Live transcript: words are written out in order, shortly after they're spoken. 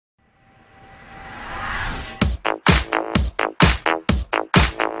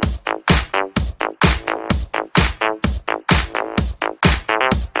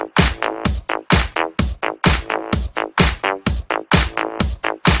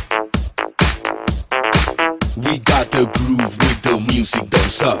We got the groove with the music,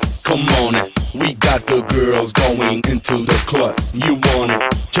 don't suck. Come on it. We got the girls going into the club. You want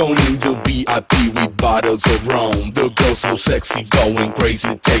it? Joining the VIP with bottles of rum. The girls so sexy, going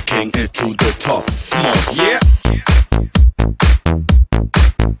crazy, taking it to the top. Come on, yeah.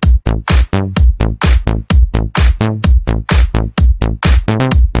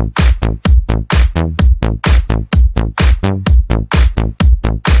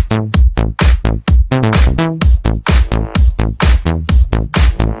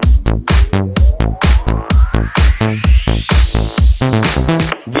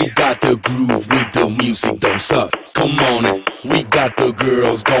 We got the groove with the music, don't suck. Come on it. We got the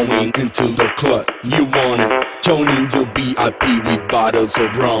girls going into the club. You want it? Joining the VIP with bottles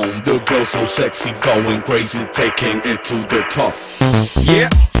of rum. The girls so sexy, going crazy, taking it to the top. Yeah.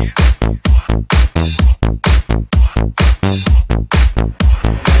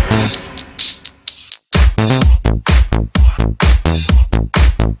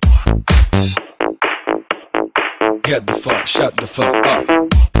 Get the fuck, shut the fuck up.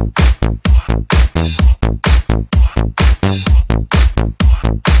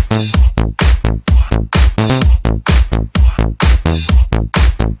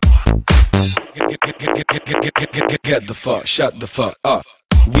 Get the fuck, shut the fuck up.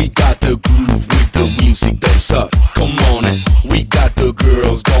 We got the groove with the music, don't suck. Come on it. We got the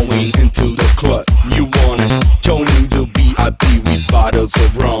girls going into the club. You want it? Joining the VIP with bottles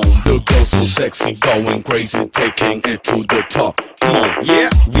of rum. The girls so sexy, going crazy, taking it to the top. Come on, yeah.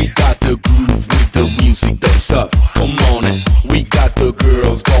 We got the groove with the music, don't suck. Come on it. We got the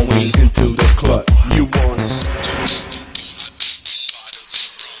girls going into the club. You want it?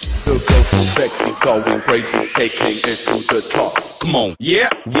 The girls so sexy, going crazy, taking it to the top. Come on, yeah.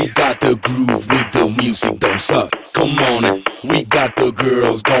 We got the groove with the music, don't suck. Come on it. We got the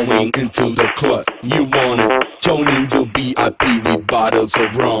girls going into the club. You want it? Joining the VIP with bottles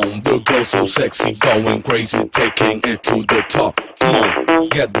of rum. The girls so sexy, going crazy, taking it to the top. Come on,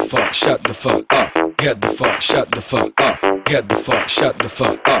 get the fuck, shut the fuck up. Get the fuck, shut the fuck up. Get the fuck, shut the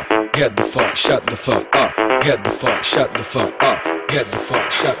fuck up. Get the fuck, shut the fuck up. Get the fuck, shut the fuck up. Get the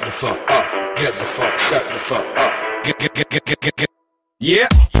fuck, shut the fuck up. Get the fuck, shut the fuck up. Get. Yeah.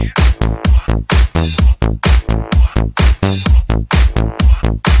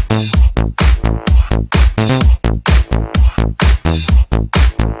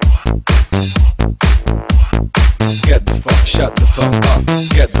 Get the fuck, shut the fuck up.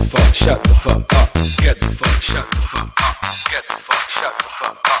 Get the fuck, shut the fuck up. Get the fuck, shut the fuck up. Get the fuck, shut the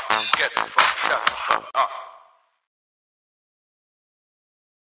fuck up. Get the fuck, shut the fuck up.